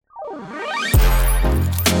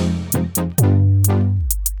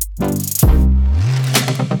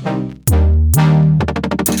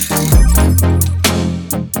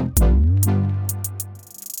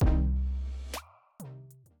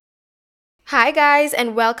Hi, guys,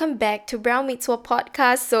 and welcome back to Brown Meets World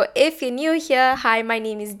podcast. So, if you're new here, hi, my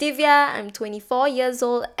name is Divya. I'm 24 years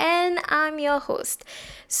old and I'm your host.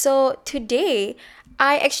 So, today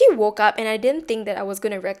I actually woke up and I didn't think that I was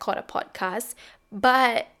going to record a podcast,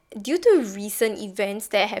 but due to recent events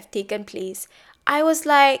that have taken place, I was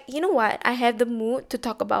like, you know what? I have the mood to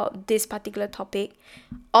talk about this particular topic,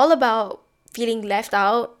 all about feeling left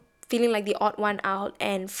out, feeling like the odd one out,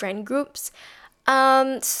 and friend groups.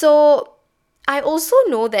 So I also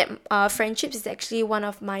know that friendships is actually one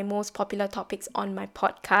of my most popular topics on my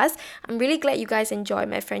podcast. I'm really glad you guys enjoy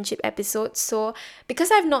my friendship episodes. So,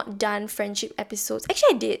 because I've not done friendship episodes,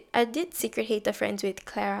 actually, I did. I did Secret Hater Friends with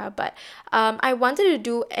Clara, but I wanted to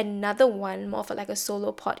do another one more for like a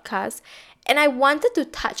solo podcast. And I wanted to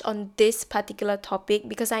touch on this particular topic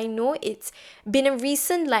because I know it's been a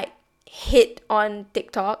recent hit on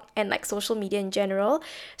TikTok and like social media in general.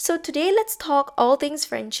 So today let's talk all things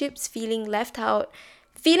friendships, feeling left out,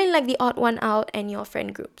 feeling like the odd one out, and your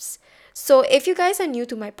friend groups. So if you guys are new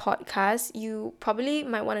to my podcast, you probably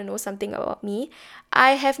might want to know something about me.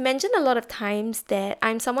 I have mentioned a lot of times that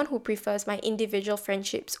I'm someone who prefers my individual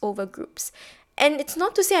friendships over groups. And it's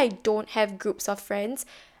not to say I don't have groups of friends.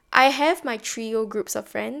 I have my trio groups of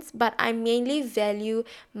friends, but I mainly value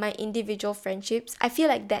my individual friendships. I feel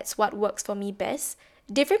like that's what works for me best.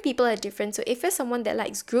 Different people are different, so if you're someone that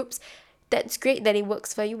likes groups, that's great that it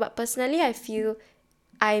works for you. But personally, I feel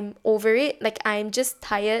I'm over it. Like, I'm just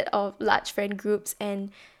tired of large friend groups,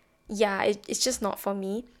 and yeah, it's just not for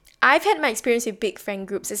me. I've had my experience with big friend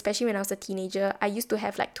groups, especially when I was a teenager. I used to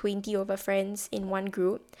have like 20 over friends in one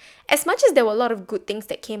group. As much as there were a lot of good things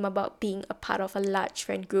that came about being a part of a large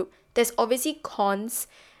friend group, there's obviously cons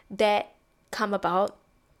that come about.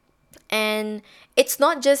 And it's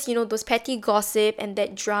not just, those petty gossip and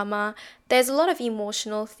that drama. There's a lot of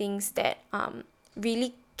emotional things that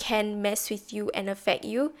really can mess with you and affect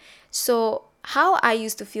you. So, how I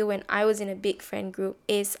used to feel when I was in a big friend group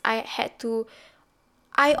is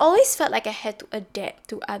I always felt like I had to adapt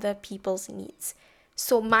to other people's needs.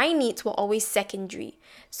 So my needs were always secondary.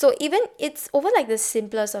 So even it's over like the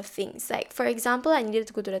simplest of things. Like, for example, I needed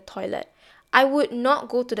to go to the toilet. I would not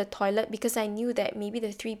go to the toilet because I knew that maybe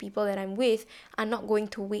the three people that I'm with are not going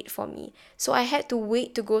to wait for me. So I had to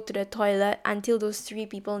wait to go to the toilet until those three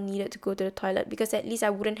people needed to go to the toilet, because at least I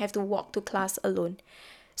wouldn't have to walk to class alone.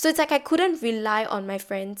 So it's like I couldn't rely on my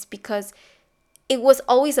friends because it was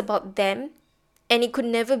always about them, and it could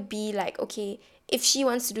never be like, okay, if she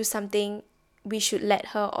wants to do something, we should let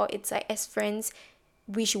her, or it's like as friends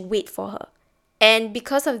we should wait for her. And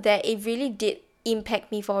because of that, it really did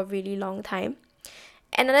impact me for a really long time.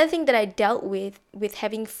 Another thing that I dealt with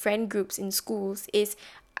having friend groups in schools is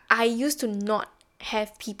I used to not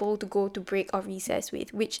have people to go to break or recess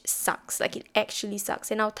with, which sucks. Like, it actually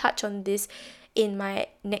sucks, and I'll touch on this in my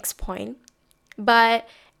next point. But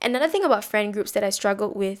another thing about friend groups that I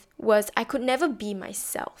struggled with was I could never be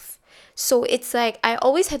myself. So it's like I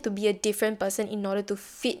always had to be a different person in order to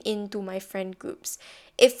fit into my friend groups.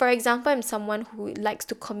 If, for example, I'm someone who likes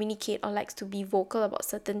to communicate or likes to be vocal about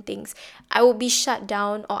certain things, I will be shut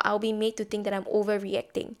down, or I'll be made to think that I'm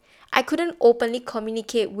overreacting. I couldn't openly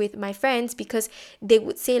communicate with my friends because they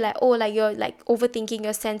would say like, oh, like you're like overthinking,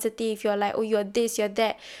 you're sensitive, you're like, oh, you're this, you're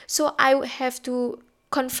that. So I would have to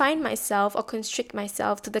confine myself or constrict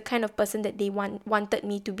myself to the kind of person that they wanted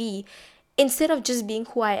me to be, instead of just being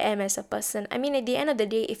who I am as a person. I mean, at the end of the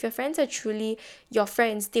day, if your friends are truly your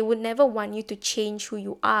friends, they would never want you to change who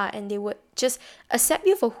you are, and they would just accept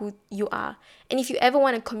you for who you are. And if you ever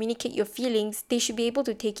want to communicate your feelings, they should be able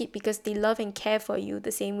to take it because they love and care for you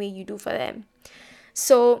the same way you do for them.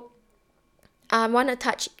 So I want to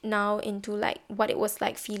touch now into like what it was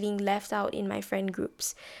like feeling left out in my friend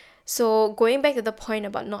groups. So going back to the point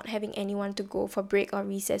about not having anyone to go for break or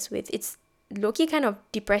recess with, it's low-key kind of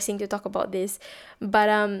depressing to talk about this.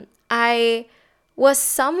 But I was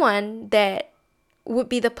someone that would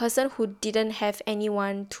be the person who didn't have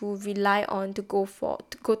anyone to rely on to go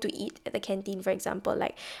to eat at the canteen, for example.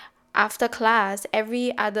 Like, after class,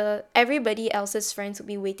 everybody else's friends would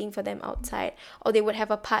be waiting for them outside, or they would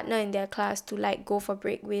have a partner in their class to like go for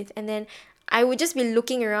break with, and then I would just be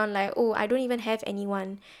looking around like, oh, I don't even have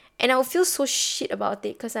anyone. And I would feel so shit about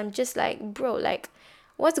it because I'm just like, bro, like,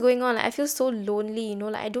 what's going on? Like, I feel so lonely,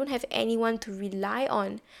 like I don't have anyone to rely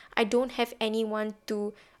on. I don't have anyone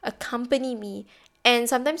to accompany me. And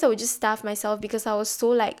sometimes I would just starve myself because I was so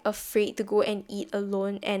like afraid to go and eat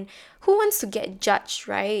alone. And who wants to get judged,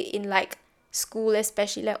 right? In like school,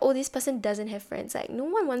 especially, like, oh, this person doesn't have friends. Like, no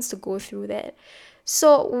one wants to go through that.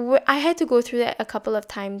 So I had to go through that a couple of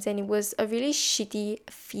times, and it was a really shitty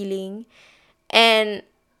feeling. And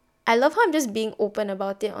I love how I'm just being open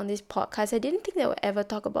about it on this podcast. I didn't think that I would ever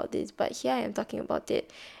talk about this, but here I am talking about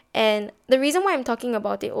it. And the reason why I'm talking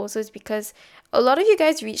about it also is because a lot of you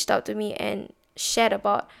guys reached out to me and shared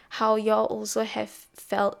about how y'all also have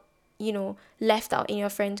felt, left out in your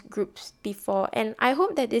friend groups before. And I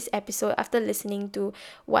hope that this episode, after listening to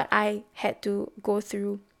what I had to go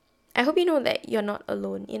through, I hope you know that you're not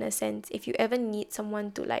alone in a sense. If you ever need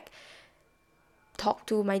someone to talk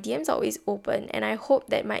to, my DMs are always open, and I hope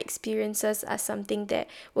that my experiences are something that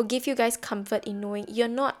will give you guys comfort in knowing you're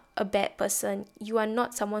not a bad person. You are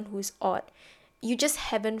not someone who's odd. You just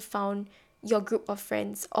haven't found your group of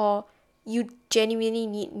friends, or you genuinely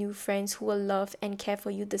need new friends who will love and care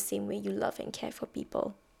for you the same way you love and care for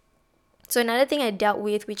people. So another thing I dealt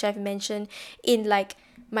with, which I've mentioned in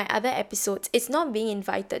my other episodes, it's not being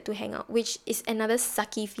invited to hang out, which is another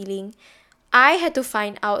sucky feeling. I had to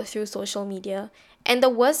find out through social media. And the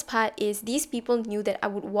worst part is these people knew that I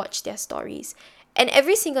would watch their stories. And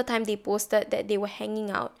every single time they posted that they were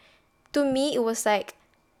hanging out, to me it was like,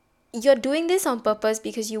 you're doing this on purpose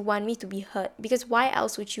because you want me to be hurt. Because why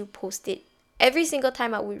else would you post it? Every single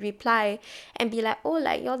time I would reply and be like, oh,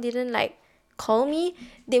 y'all didn't call me.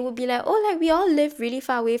 They would be like, oh, we all live really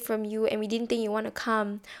far away from you and we didn't think you want to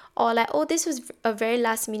come. Or oh, this was a very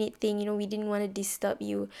last minute thing, we didn't want to disturb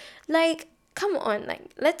you. Come on,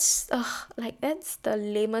 let's that's the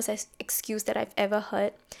lamest excuse that I've ever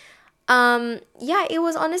heard. Yeah, it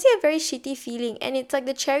was honestly a very shitty feeling, and it's like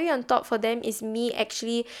the cherry on top for them is me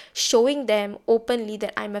actually showing them openly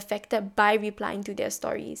that I'm affected by replying to their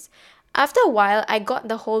stories. After a while, I got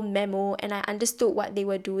the whole memo and I understood what they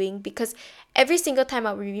were doing, because every single time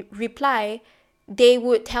I would reply, they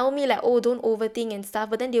would tell me oh, don't overthink and stuff,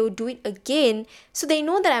 but then they would do it again, so they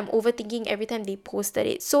know that I'm overthinking every time they posted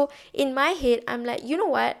it. So in my head, I'm like, you know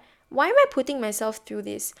what, why am I putting myself through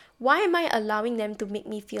this? Why am I allowing them to make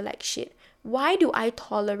me feel like shit? Why do I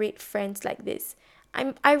tolerate friends like this?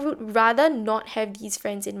 I would rather not have these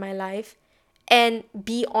friends in my life and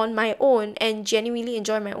be on my own and genuinely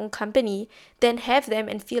enjoy my own company than have them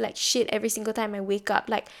and feel like shit every single time I wake up.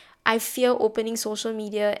 I fear opening social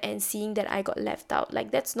media and seeing that I got left out.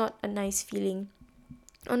 That's not a nice feeling.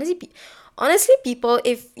 Honestly, people,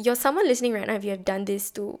 if you're someone listening right now, if you have done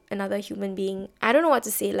this to another human being, I don't know what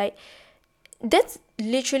to say. That's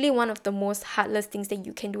literally one of the most heartless things that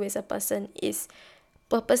you can do as a person, is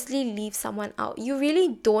purposely leave someone out. You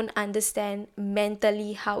really don't understand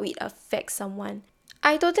mentally how it affects someone.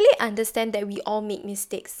 I totally understand that we all make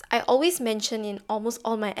mistakes. I always mention in almost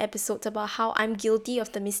all my episodes about how I'm guilty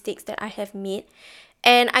of the mistakes that I have made.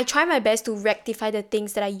 And I try my best to rectify the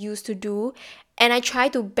things that I used to do. And I try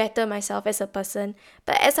to better myself as a person.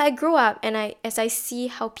 But as I grow up and as I see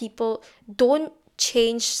how people don't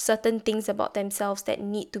change certain things about themselves that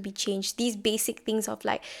need to be changed, these basic things of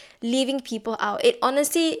leaving people out, it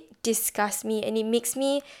honestly disgusts me, and it makes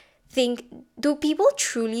me think, do people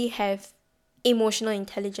truly have emotional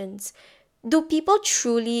intelligence? Do people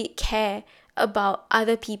truly care about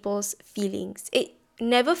other people's feelings? It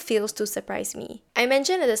never fails to surprise me. I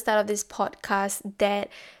mentioned at the start of this podcast that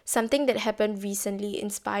something that happened recently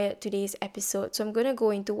inspired today's episode. So I'm going to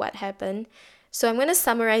go into what happened. So I'm going to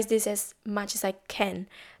summarize this as much as I can.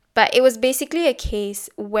 But it was basically a case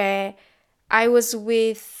where I was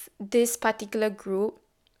with this particular group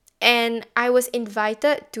and I was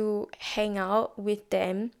invited to hang out with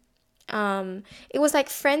them. It was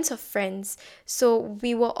friends of friends. So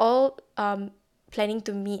we were all planning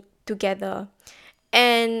to meet together.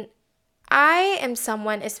 And I am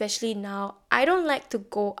someone, especially now, I don't like to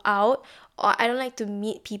go out or I don't like to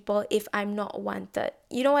meet people if I'm not wanted.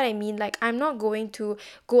 You know what I mean? I'm not going to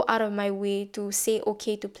go out of my way to say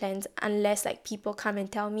okay to plans unless people come and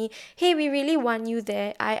tell me, hey, we really want you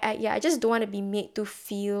there. I just don't want to be made to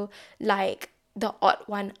feel like the odd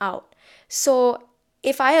one out. So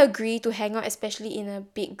if I agree to hang out, especially in a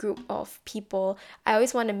big group of people, I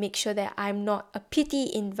always want to make sure that I'm not a pity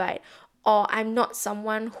invite, or I'm not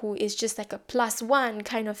someone who is just a plus one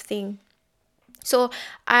kind of thing. So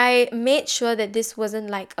I made sure that this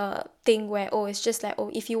wasn't a thing where, oh, it's just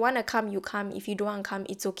oh, if you want to come, you come. If you don't want to come,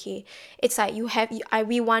 it's okay. It's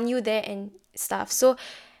we want you there and stuff. So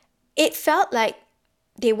it felt like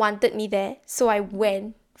they wanted me there. So I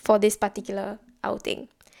went for this particular outing.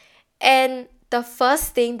 And the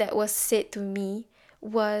first thing that was said to me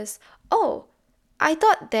was, oh, I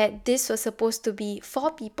thought that this was supposed to be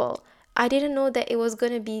 4 people. I didn't know that it was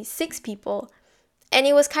going to be 6 people. And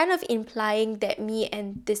it was kind of implying that me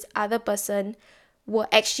and this other person were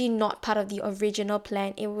actually not part of the original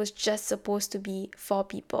plan. It was just supposed to be 4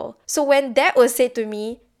 people. So when that was said to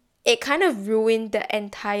me, it kind of ruined the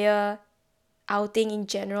entire outing in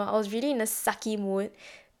general, I was really in a sucky mood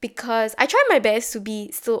because I tried my best to be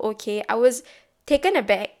still okay. I was taken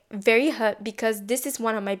aback, very hurt, because this is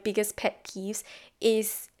one of my biggest pet peeves,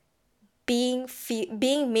 is being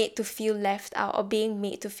made to feel left out, or being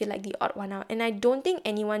made to feel like the odd one out. And I don't think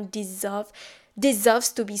anyone deserves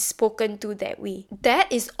to be spoken to that way.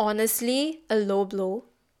 That is honestly a low blow,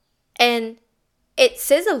 and it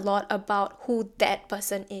says a lot about who that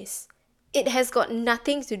person is. It has got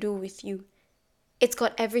nothing to do with you. It's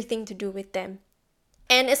got everything to do with them.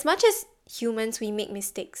 And as much as humans, we make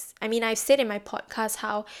mistakes. I mean, I've said in my podcast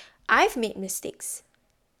how I've made mistakes.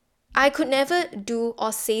 I could never do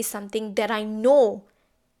or say something that I know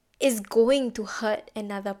is going to hurt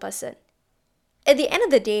another person. At the end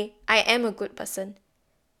of the day, I am a good person.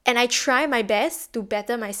 And I try my best to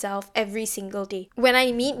better myself every single day. When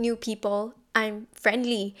I meet new people, I'm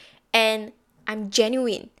friendly and I'm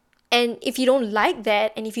genuine. And if you don't like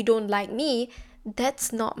that, and if you don't like me,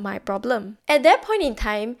 that's not my problem. At that point in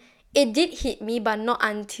time, it did hit me, but not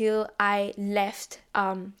until I left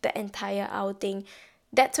the entire outing.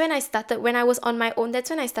 That's when I was on my own, that's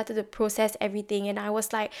when I started to process everything. And I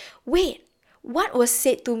was like, wait, what was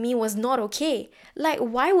said to me was not okay. Like,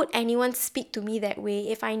 why would anyone speak to me that way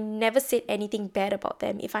if I never said anything bad about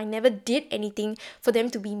them, if I never did anything for them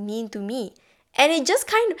to be mean to me? And it just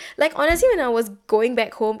kind of, like, honestly, when I was going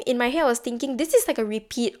back home, in my head I was thinking, this is like a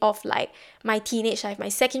repeat of like my teenage life, my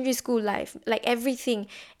secondary school life, like everything.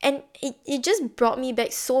 And it just brought me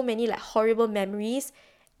back so many like horrible memories.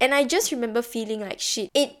 And I just remember feeling like shit.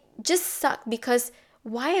 It just sucked because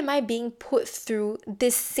why am I being put through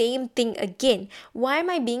this same thing again? Why am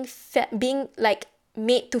I being like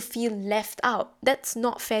made to feel left out? That's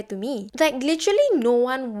not fair to me. Like, literally no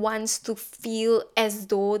one wants to feel as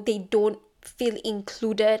though they don't feel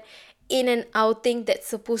included in an outing that's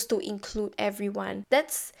supposed to include everyone.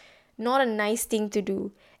 That's not a nice thing to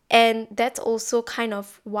do. And that's also kind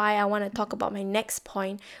of why I want to talk about my next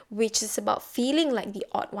point, which is about feeling like the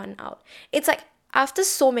odd one out. It's like, after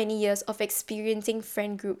so many years of experiencing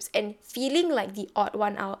friend groups and feeling like the odd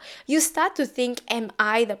one out, you start to think, am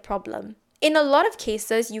I the problem? In a lot of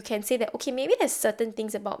cases, you can say that, okay, maybe there's certain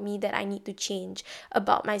things about me that I need to change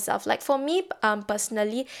about myself. Like for me,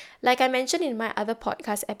 personally, like I mentioned in my other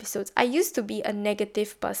podcast episodes, I used to be a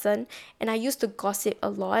negative person and I used to gossip a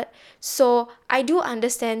lot. So I do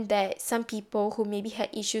understand that some people who maybe had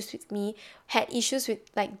issues with me had issues with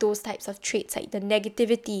like those types of traits, like the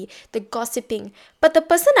negativity, the gossiping. But the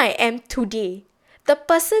person I am today,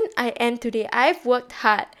 I've worked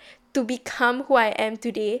hard to become who I am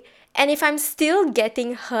today. And if I'm still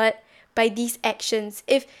getting hurt by these actions,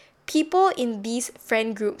 if people in these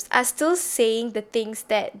friend groups are still saying the things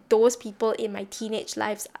that those people in my teenage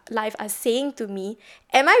life are saying to me,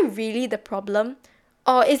 am I really the problem?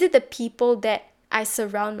 Or is it the people that I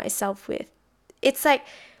surround myself with? It's like,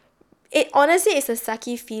 it honestly is a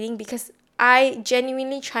sucky feeling because I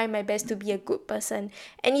genuinely try my best to be a good person.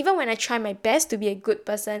 And even when I try my best to be a good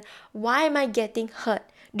person, why am I getting hurt?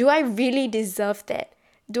 Do I really deserve that?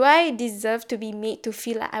 Do I deserve to be made to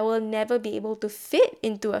feel like I will never be able to fit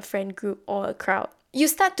into a friend group or a crowd? You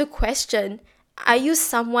start to question, are you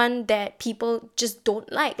someone that people just don't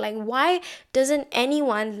like? Like, why doesn't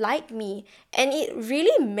anyone like me? And it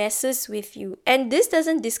really messes with you. And this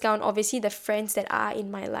doesn't discount, obviously, the friends that are in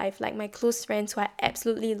my life, like my close friends who I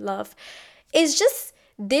absolutely love. It's just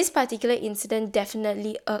this particular incident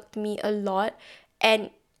definitely irked me a lot.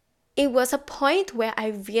 And it was a point where I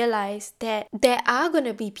realized that there are going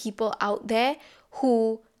to be people out there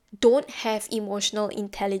who don't have emotional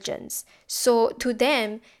intelligence. So to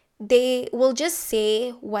them, they will just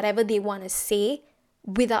say whatever they want to say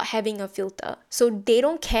without having a filter. So they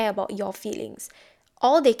don't care about your feelings.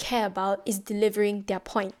 All they care about is delivering their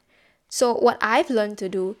point. So what I've learned to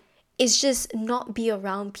do is just not be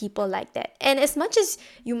around people like that. And as much as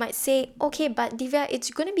you might say, okay, but Divya, it's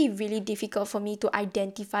going to be really difficult for me to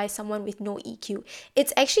identify someone with no EQ.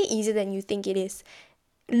 It's actually easier than you think it is.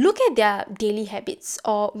 Look at their daily habits,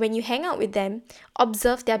 or when you hang out with them,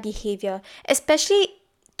 observe their behavior, especially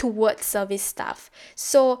towards service staff.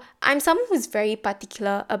 So I'm someone who's very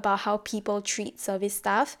particular about how people treat service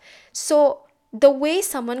staff. So the way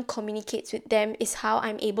someone communicates with them is how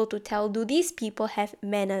I'm able to tell, do these people have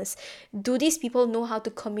manners? Do these people know how to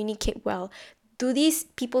communicate well? do these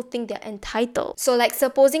people think they're entitled? So like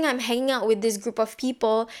supposing I'm hanging out with this group of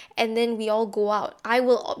people and then we all go out, I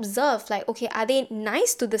will observe like, okay, are they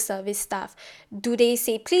nice to the service staff? Do they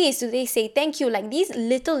say please? Do they say thank you? Like these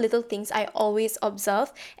little things I always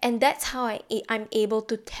observe, and that's how I'm able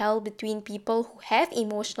to tell between people who have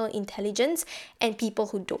emotional intelligence and people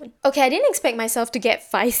who don't. Okay, I didn't expect myself to get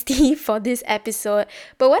feisty for this episode,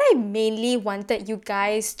 but what I mainly wanted you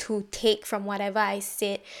guys to take from whatever I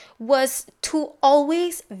said was to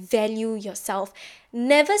always value yourself.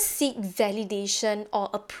 Never seek validation or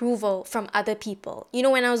approval from other people. You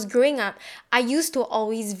know, when I was growing up, I used to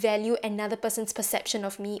always value another person's perception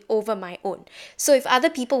of me over my own. So if other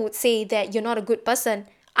people would say that you're not a good person,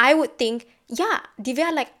 I would think, yeah,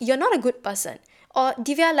 Divya, like, you're not a good person. Or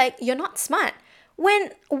Divya, like, you're not smart.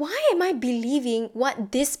 Why am I believing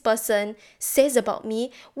what this person says about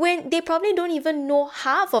me when they probably don't even know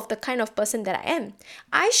half of the kind of person that I am?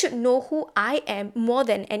 I should know who I am more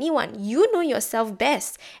than anyone. You know yourself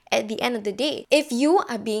best at the end of the day. If you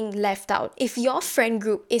are being left out, if your friend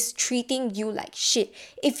group is treating you like shit,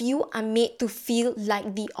 if you are made to feel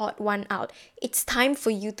like the odd one out, it's time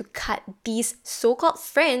for you to cut these so-called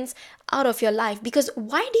friends out of your life. Because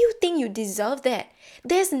why do you think you deserve that?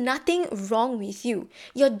 There's nothing wrong with you.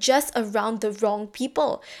 You're just around the wrong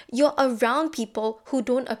people. You're around people who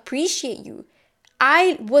don't appreciate you.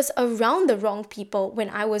 I was around the wrong people when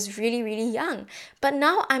I was really young. But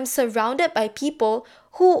now I'm surrounded by people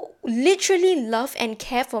who literally love and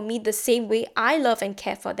care for me the same way I love and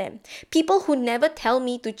care for them. People who never tell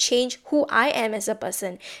me to change who I am as a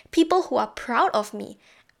person. People who are proud of me.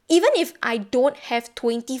 Even if I don't have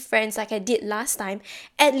 20 friends like I did last time,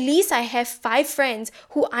 at least I have 5 friends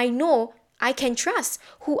who I know I can trust,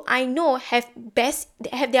 who I know have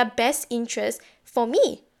their best interest for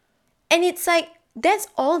me. And it's like, that's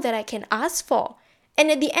all that I can ask for. And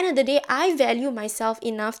at the end of the day, I value myself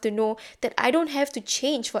enough to know that I don't have to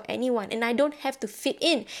change for anyone and I don't have to fit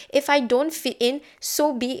in. If I don't fit in,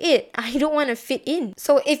 so be it. I don't want to fit in.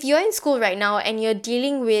 So if you're in school right now and you're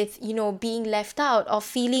dealing with, being left out or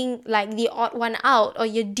feeling like the odd one out, or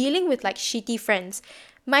you're dealing with like shitty friends,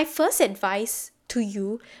 my first advice to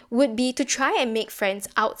you would be to try and make friends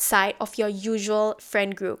outside of your usual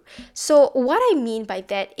friend group. So what I mean by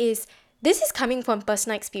that is, this is coming from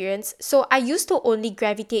personal experience. So I used to only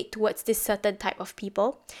gravitate towards this certain type of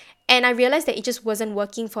people. And I realized that it just wasn't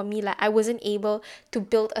working for me. Like I wasn't able to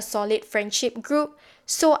build a solid friendship group.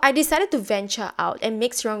 So I decided to venture out and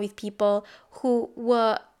mix around with people who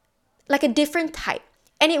were like a different type.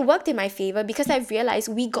 And it worked in my favor because I realized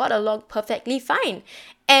we got along perfectly fine.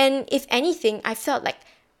 And if anything, I felt like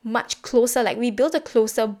much closer, like we built a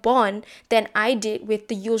closer bond than I did with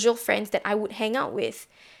the usual friends that I would hang out with.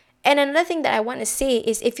 And another thing that I want to say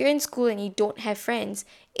is, if you're in school and you don't have friends,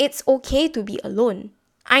 it's okay to be alone.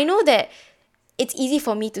 I know that it's easy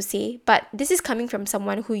for me to say, but this is coming from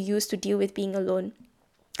someone who used to deal with being alone.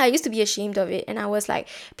 I used to be ashamed of it, and I was like,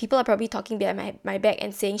 people are probably talking behind my back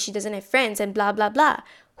and saying she doesn't have friends and blah blah blah.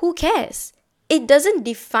 Who cares? It doesn't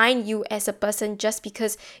define you as a person just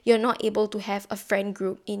because you're not able to have a friend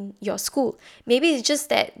group in your school. Maybe it's just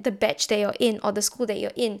that the batch that you're in or the school that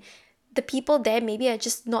you're in, the people there maybe are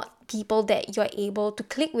just not people that you're able to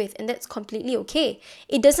click with, and that's completely okay.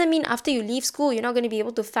 It doesn't mean after you leave school you're not going to be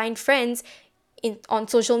able to find friends on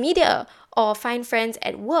social media, or find friends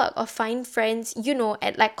at work, or find friends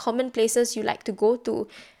at like common places you like to go to.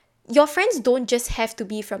 Your friends don't just have to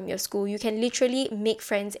be from your school. You can literally make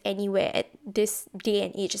friends anywhere at this day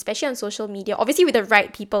and age, especially on social media. Obviously with the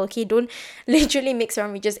right people, okay? Don't literally mix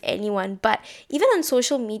around with just anyone. But even on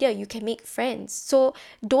social media, you can make friends. So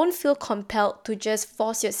don't feel compelled to just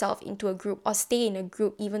force yourself into a group or stay in a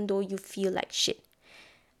group even though you feel like shit.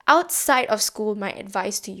 Outside of school, my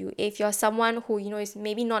advice to you, if you're someone who is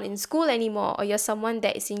maybe not in school anymore, or you're someone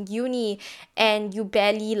that is in uni and you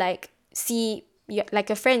barely see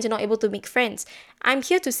your friends, you're not able to make friends, I'm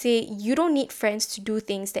here to say you don't need friends to do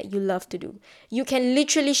things that you love to do. You can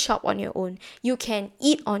literally shop on your own. You can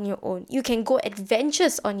eat on your own. You can go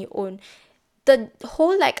adventures on your own. The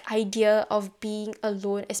whole idea of being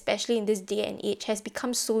alone, especially in this day and age, has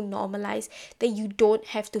become so normalized that you don't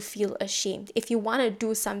have to feel ashamed. If you want to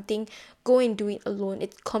do something, go and do it alone.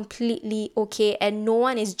 It's completely okay and no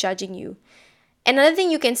one is judging you. Another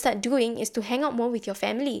thing you can start doing is to hang out more with your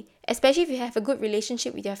family. Especially if you have a good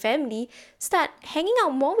relationship with your family, start hanging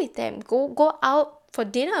out more with them. Go out for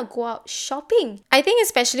dinner, go out shopping. I think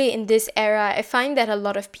especially in this era, I find that a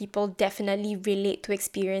lot of people definitely relate to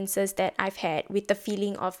experiences that I've had with the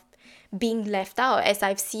feeling of being left out, as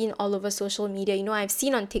I've seen all over social media. I've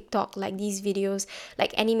seen on TikTok these videos,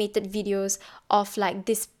 animated videos of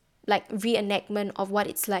this like reenactment of what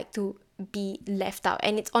it's like to be left out.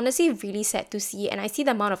 And it's honestly really sad to see. And I see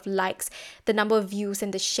the amount of likes, the number of views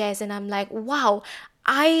and the shares, and I'm like, wow,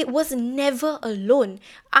 I was never alone.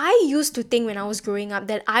 I used to think when I was growing up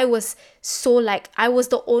that I was so like I was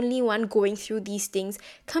the only one going through these things.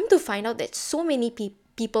 Come to find out that so many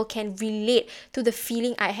people can relate to the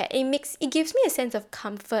feeling I had. It gives me a sense of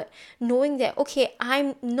comfort knowing that okay,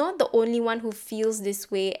 I'm not the only one who feels this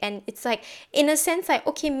way. And it's like, in a sense, like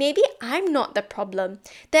okay, maybe I'm not the problem.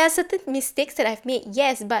 There are certain mistakes that I've made,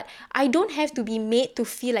 yes, but I don't have to be made to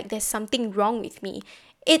feel like there's something wrong with me.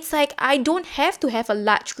 It's like I don't have to have a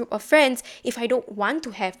large group of friends if I don't want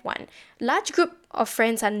to have one. Large group of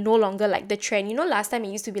friends are no longer like the trend. You know, last time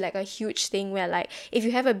it used to be like a huge thing where like if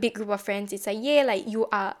you have a big group of friends, it's like yeah, like you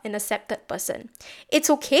are an accepted person.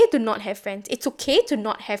 It's okay to not have friends. It's okay to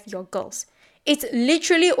not have your girls. It's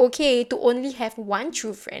literally okay to only have one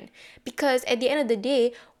true friend, because at the end of the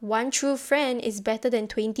day, one true friend is better than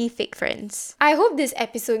 20 fake friends. I hope this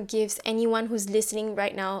episode gives anyone who's listening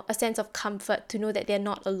right now a sense of comfort to know that they're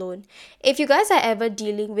not alone. If you guys are ever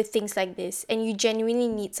dealing with things like this and you genuinely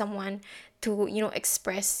need someone to,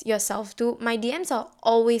 express yourself to, my DMs are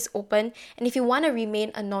always open. And if you want to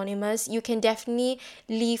remain anonymous, you can definitely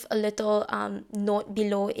leave a little note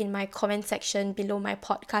below in my comment section below my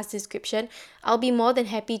podcast description. I'll be more than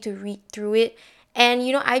happy to read through it. And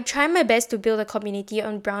I try my best to build a community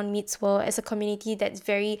on Brown Meets World as a community that's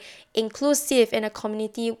very inclusive, and a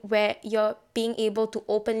community where you're being able to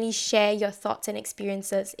openly share your thoughts and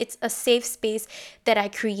experiences. It's a safe space that I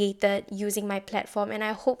created using my platform, and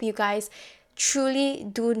I hope you guys truly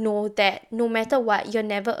do know that no matter what, you're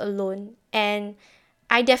never alone. And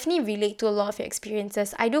I definitely relate to a lot of your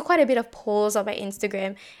experiences. I do quite a bit of polls on my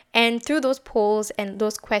Instagram, and through those polls and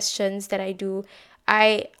those questions that I do,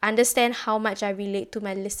 I understand how much I relate to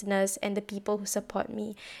my listeners and the people who support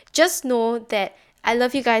me. Just know that I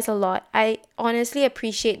love you guys a lot. I honestly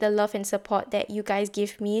appreciate the love and support that you guys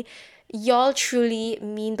give me. Y'all truly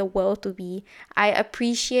mean the world to me. I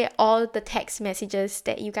appreciate all the text messages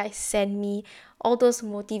that you guys send me, all those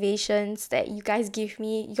motivations that you guys give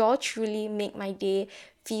me. Y'all truly make my day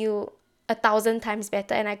feel 1,000 times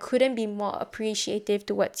better, and I couldn't be more appreciative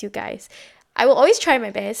towards you guys. I will always try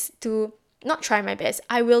my best to not try my best.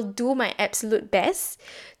 I will do my absolute best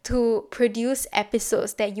to produce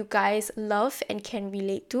episodes that you guys love and can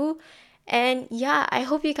relate to. And yeah, I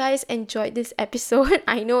hope you guys enjoyed this episode.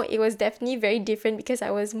 I know it was definitely very different because I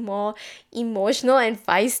was more emotional and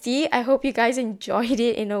feisty. I hope you guys enjoyed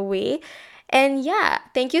it in a way. And yeah,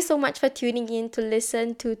 thank you so much for tuning in to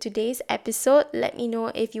listen to today's episode. Let me know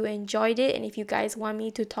if you enjoyed it and if you guys want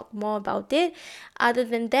me to talk more about it. Other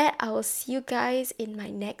than that, I will see you guys in my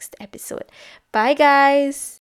next episode. Bye, guys.